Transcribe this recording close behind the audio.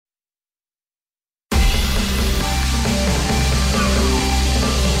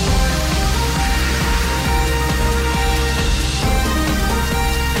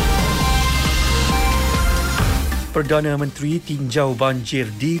Perdana Menteri tinjau banjir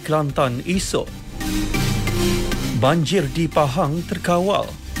di Kelantan esok. Banjir di Pahang terkawal.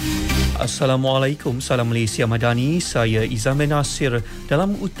 Assalamualaikum, salam Malaysia Madani. Saya Disember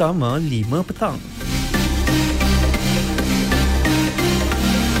dalam Utama 5 petang.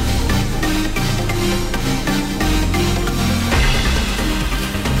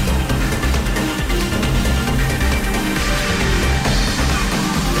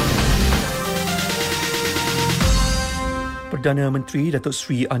 Perdana Menteri Datuk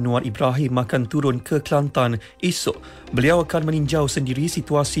Seri Anwar Ibrahim akan turun ke Kelantan esok. Beliau akan meninjau sendiri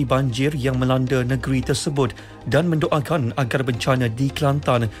situasi banjir yang melanda negeri tersebut dan mendoakan agar bencana di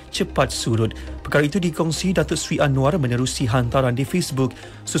Kelantan cepat surut. Perkara itu dikongsi Datuk Seri Anwar menerusi hantaran di Facebook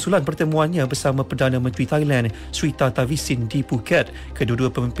susulan pertemuannya bersama Perdana Menteri Thailand Sri Tavisin di Phuket.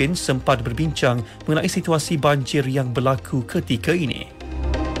 Kedua-dua pemimpin sempat berbincang mengenai situasi banjir yang berlaku ketika ini.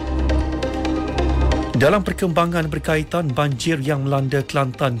 Dalam perkembangan berkaitan banjir yang melanda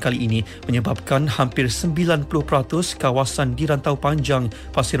Kelantan kali ini menyebabkan hampir 90% kawasan di Rantau Panjang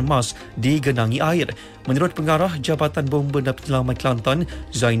Pasir Mas digenangi air. Menurut pengarah Jabatan Bomba dan Penyelamat Kelantan,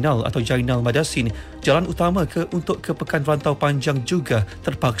 Jainal Madasin, jalan utama untuk ke Pekan Rantau Panjang juga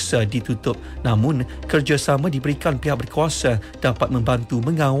terpaksa ditutup. Namun, kerjasama diberikan pihak berkuasa dapat membantu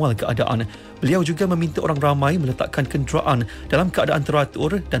mengawal keadaan. Beliau juga meminta orang ramai meletakkan kenderaan dalam keadaan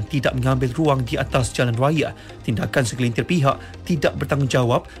teratur dan tidak mengambil ruang di atas jalan raya. Tindakan segelintir pihak tidak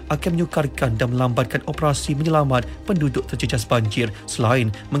bertanggungjawab akan menyukarkan dan melambatkan operasi menyelamat penduduk terjejas banjir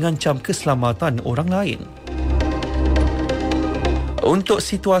selain mengancam keselamatan orang lain. Untuk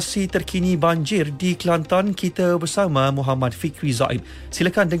situasi terkini banjir di Kelantan, kita bersama Muhammad Fikri Zaib.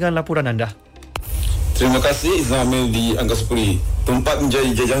 Silakan dengan laporan anda. Terima kasih Zamil di Angka Sepuri. Tempat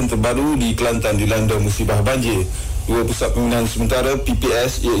menjadi jajahan terbaru di Kelantan dilanda musibah banjir. Dua pusat pembinaan sementara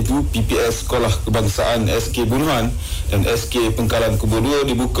PPS iaitu PPS Sekolah Kebangsaan SK Bunuhan dan SK Pengkalan Kubur 2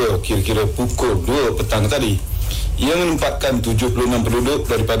 dibuka kira-kira pukul 2 petang tadi. Ia menempatkan 76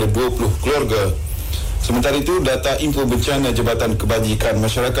 penduduk daripada 20 keluarga. Sementara itu, data info bencana Jabatan Kebajikan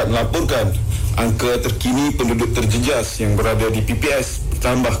Masyarakat melaporkan angka terkini penduduk terjejas yang berada di PPS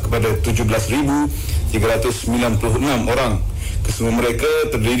bertambah kepada 17,396 orang. Kesemua mereka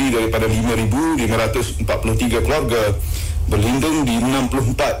terdiri daripada 5,543 keluarga berlindung di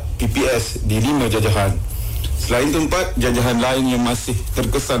 64 PPS di 5 jajahan. Selain tempat, jajahan lain yang masih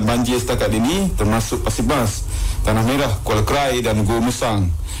terkesan banjir setakat ini termasuk Pasir Mas, Tanah Merah, Kuala Krai dan Gua Musang.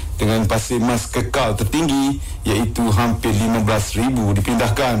 Dengan Pasir Mas kekal tertinggi iaitu hampir 15,000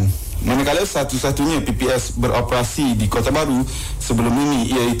 dipindahkan. Manakala satu-satunya PPS beroperasi di Kota Baru sebelum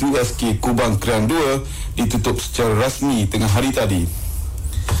ini iaitu SK Kubang Krian 2 ditutup secara rasmi tengah hari tadi.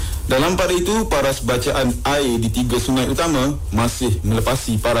 Dalam pada itu, paras bacaan air di 3 sungai utama masih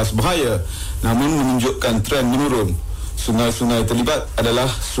melepasi paras bahaya namun menunjukkan tren menurun. Sungai-sungai terlibat adalah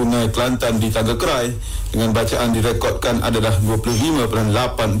Sungai Kelantan di Tangga Kerai dengan bacaan direkodkan adalah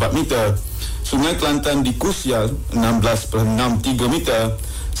 25.84 meter. Sungai Kelantan di Kusial 16.63 meter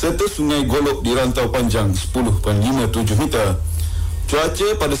serta Sungai Golok di Rantau Panjang 10.57 meter. Cuaca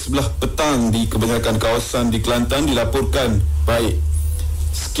pada sebelah petang di kebanyakan kawasan di Kelantan dilaporkan baik.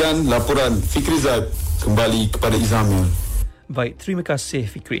 Sekian laporan Fikri Zaib, kembali kepada Izamil. Baik, terima kasih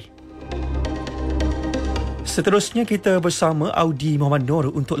Fikri. Seterusnya kita bersama Audi Muhammad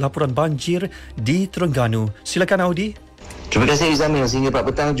Nur untuk laporan banjir di Terengganu. Silakan Audi. Terima kasih Izamil. Sehingga 4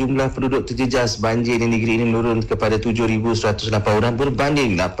 petang, jumlah penduduk terjejas banjir di negeri ini menurun kepada 7,108 orang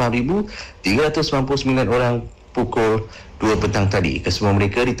berbanding 8,399 orang pukul 2 petang tadi. Kesemua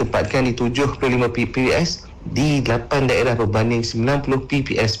mereka ditempatkan di 75 PPS di 8 daerah berbanding 90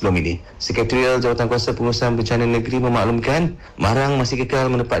 PPS sebelum ini. Sekretarial Jawatankuasa Pengurusan Bencana Negeri memaklumkan Marang masih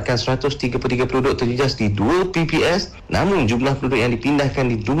kekal menempatkan 133 penduduk terjejas di 2 PPS, namun jumlah penduduk yang dipindahkan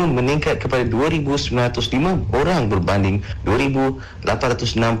di Dungun meningkat kepada 2,905 orang berbanding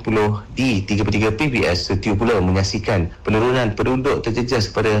 2,860 di 33 PPS. Setiu pula menyaksikan penurunan penduduk terjejas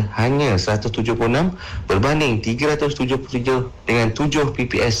kepada hanya 176 berbanding 377 dengan 7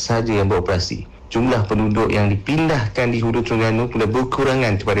 PPS sahaja yang beroperasi. Jumlah penduduk yang dipindahkan di Hulu Terengganu pula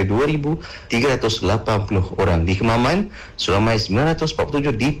berkurangan kepada 2,380 orang. Di Kemaman, seramai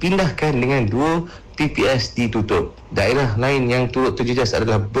 947 dipindahkan dengan 2 PPS ditutup. Daerah lain yang turut terjejas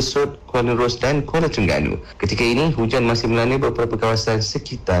adalah Besut, Kuala Ros dan Kuala Terengganu. Ketika ini, hujan masih melanda beberapa kawasan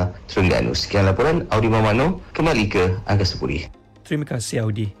sekitar Terengganu. Sekian laporan Audi Mamano, kembali ke Angka Sepuri. Terima kasih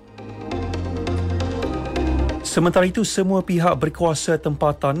Audi. Sementara itu, semua pihak berkuasa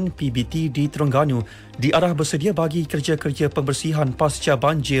tempatan PBT di Terengganu diarah bersedia bagi kerja-kerja pembersihan pasca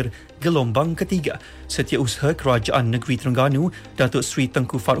banjir gelombang ketiga. Setiausaha Kerajaan Negeri Terengganu, Datuk Seri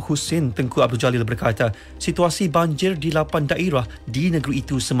Tengku Far Husin Tengku Abdul Jalil berkata, situasi banjir di 8 daerah di negeri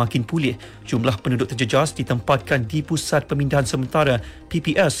itu semakin pulih. Jumlah penduduk terjejas ditempatkan di Pusat Pemindahan Sementara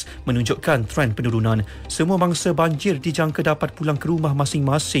PPS menunjukkan trend penurunan. Semua mangsa banjir dijangka dapat pulang ke rumah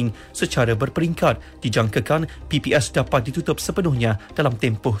masing-masing secara berperingkat. Dijangkakan PPS dapat ditutup sepenuhnya dalam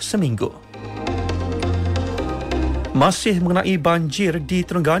tempoh seminggu. Masih mengenai banjir di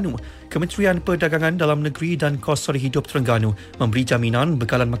Terengganu, Kementerian Perdagangan Dalam Negeri dan Kos Sara Hidup Terengganu memberi jaminan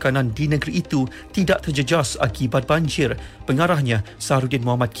bekalan makanan di negeri itu tidak terjejas akibat banjir. Pengarahnya, Saharudin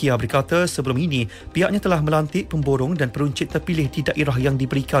Muhammad Kia berkata sebelum ini pihaknya telah melantik pemborong dan peruncit terpilih di daerah yang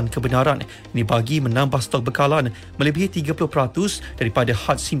diberikan kebenaran. Ini bagi menambah stok bekalan melebihi 30% daripada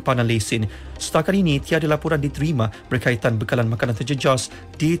had simpanan lesen. Setakat ini, tiada laporan diterima berkaitan bekalan makanan terjejas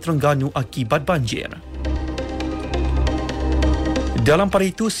di Terengganu akibat banjir. Dalam pada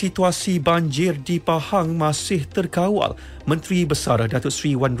itu, situasi banjir di Pahang masih terkawal. Menteri Besar Datuk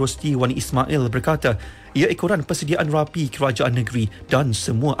Seri Wan Rosdi Wani Ismail berkata, ia ekoran persediaan rapi kerajaan negeri dan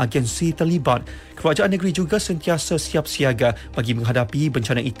semua agensi terlibat. Kerajaan negeri juga sentiasa siap siaga bagi menghadapi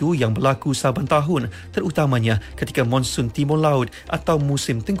bencana itu yang berlaku saban tahun, terutamanya ketika monsun timur laut atau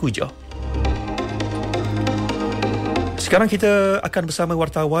musim tengkujuh. Sekarang kita akan bersama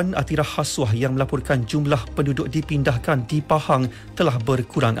wartawan Atira Haswah yang melaporkan jumlah penduduk dipindahkan di Pahang telah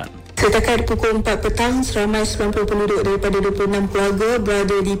berkurangan. Setakat pukul 4 petang, seramai 90 penduduk daripada 26 keluarga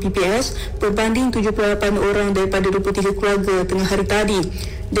berada di PPS berbanding 78 orang daripada 23 keluarga tengah hari tadi.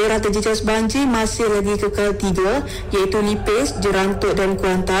 Daerah terjejas banjir masih lagi kekal 3, iaitu Lipis, Jerantuk dan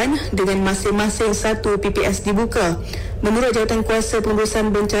Kuantan dengan masing-masing satu PPS dibuka. Menurut Jawatankuasa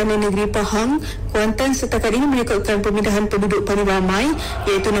Pengurusan Bencana Negeri Pahang, Kuantan setakat ini merekodkan pemindahan penduduk paling ramai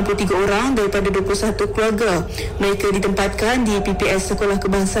iaitu 63 orang daripada 21 keluarga. Mereka ditempatkan di PPS Sekolah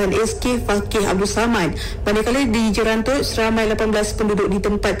Kebangsaan SK Fakih Abdul Samad. Manakala di Jerantuk, seramai 18 penduduk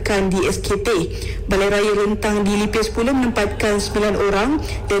ditempatkan di SKT. Balai Raya Rentang di Lipis pula menempatkan 9 orang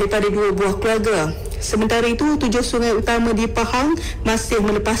daripada 2 buah keluarga. Sementara itu, 7 sungai utama di Pahang masih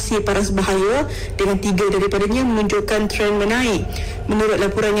melepasi paras bahaya dengan 3 daripadanya menunjukkan tren menaik. Menurut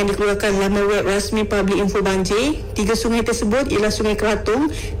laporan yang dikeluarkan laman web rasmi Public Info Banjir, 3 sungai tersebut ialah Sungai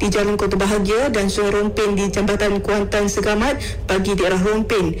Keratung di Jalan Kota Bahagia dan Sungai Rompin di Jambatan Kuantan Segamat bagi daerah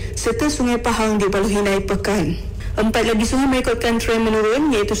Rompin serta Sungai Pahang di Baluhinai Pekan. 4 lagi sungai merekodkan tren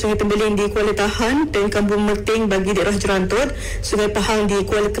menurun iaitu Sungai Tembeling di Kuala Tahan dan Kampung Merting bagi daerah Jerantut, Sungai Pahang di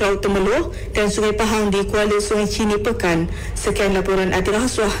Kuala Kerau Temeloh dan Sungai Pahang di Kuala Sungai Cini Pekan. Sekian laporan Atira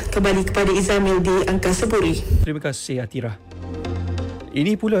Haswah, kembali kepada Izamil di Angkasa Puri. Terima kasih Atira.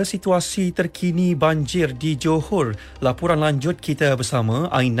 Ini pula situasi terkini banjir di Johor. Laporan lanjut kita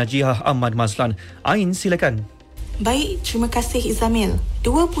bersama Ain Najiah Ahmad Mazlan. Ain, silakan. Baik, terima kasih Izamil.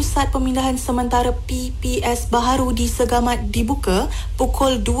 2 pusat pemindahan sementara PPS baharu di Segamat dibuka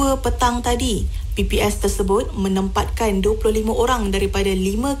pukul 2 petang tadi. PPS tersebut menempatkan 25 orang daripada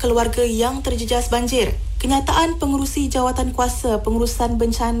 5 keluarga yang terjejas banjir. Kenyataan pengerusi Jawatankuasa Pengurusan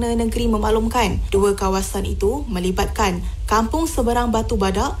Bencana Negeri memaklumkan 2 kawasan itu melibatkan Kampung Seberang Batu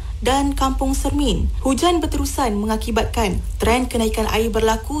Badak dan Kampung Sermin. Hujan berterusan mengakibatkan tren kenaikan air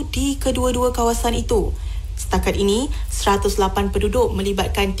berlaku di kedua-dua kawasan itu. Setakat ini, 108 penduduk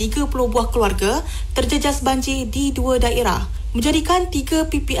melibatkan 30 buah keluarga terjejas banjir di 2 daerah, menjadikan 3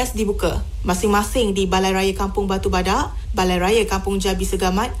 PPS dibuka, masing-masing di Balai Raya Kampung Batu Badak, Balai Raya Kampung Jabi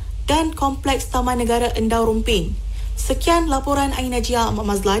Segamat dan Kompleks Taman Negara Endau Rumpin. Sekian laporan Ain Najia Ahmad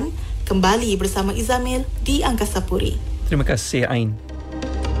Mazlan, kembali bersama Izamil di Angkasa Puri. Terima kasih Ain.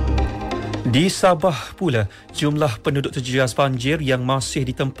 Di Sabah pula, jumlah penduduk terjejas banjir yang masih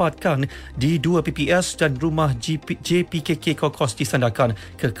ditempatkan di 2 PPS dan rumah JPKK Kokos disandarkan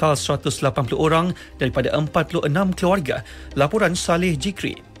kekal 180 orang daripada 46 keluarga. Laporan Saleh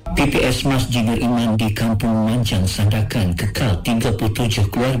Jikri. PPS Masjidul Iman di Kampung Manjang sandarkan kekal 37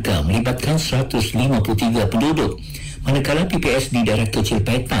 keluarga melibatkan 153 penduduk. Manakala PPS di daerah kecil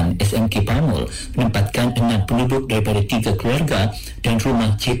Petang SMK Pamul menempatkan 6 penduduk daripada 3 keluarga dan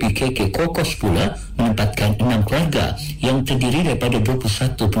rumah JPKK Kokos pula menempatkan 6 keluarga yang terdiri daripada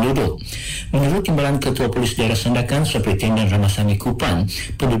 21 penduduk. Menurut Timbalan Ketua Polis Daerah Sandakan Superintendent Ramasani Kupang,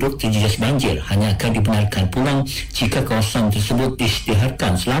 penduduk terjejas banjir hanya akan dibenarkan pulang jika kawasan tersebut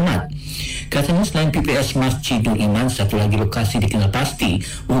diisytiharkan selamat. Katanya selain PPS Masjidul Iman, satu lagi lokasi dikenal pasti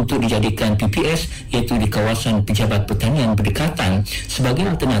untuk dijadikan PPS iaitu di kawasan pejabat pertanian berdekatan sebagai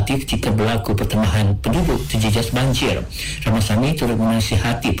alternatif jika berlaku pertambahan penduduk terjejas banjir. Ramasami turut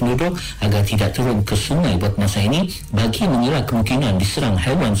menasihati penduduk agar tidak turun ke sungai buat masa ini bagi mengelak kemungkinan diserang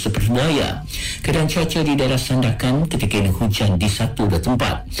haiwan seperti buaya. Keadaan cuaca di daerah Sandakan ketika ini hujan di satu dua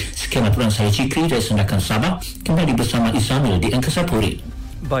tempat. Sekian laporan saya Cikri dari Sandakan Sabah, kembali bersama Isamil di Angkasa Puri.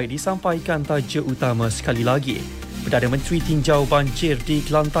 Baik, disampaikan tajuk utama sekali lagi. Perdana Menteri tinjau banjir di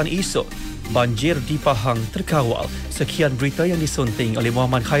Kelantan esok. Banjir di Pahang terkawal. Sekian berita yang disunting oleh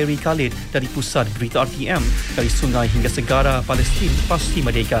Muhammad Khairi Khalid dari Pusat Berita RTM. Dari sungai hingga segara Palestin pasti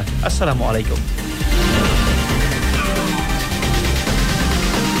merdeka. Assalamualaikum.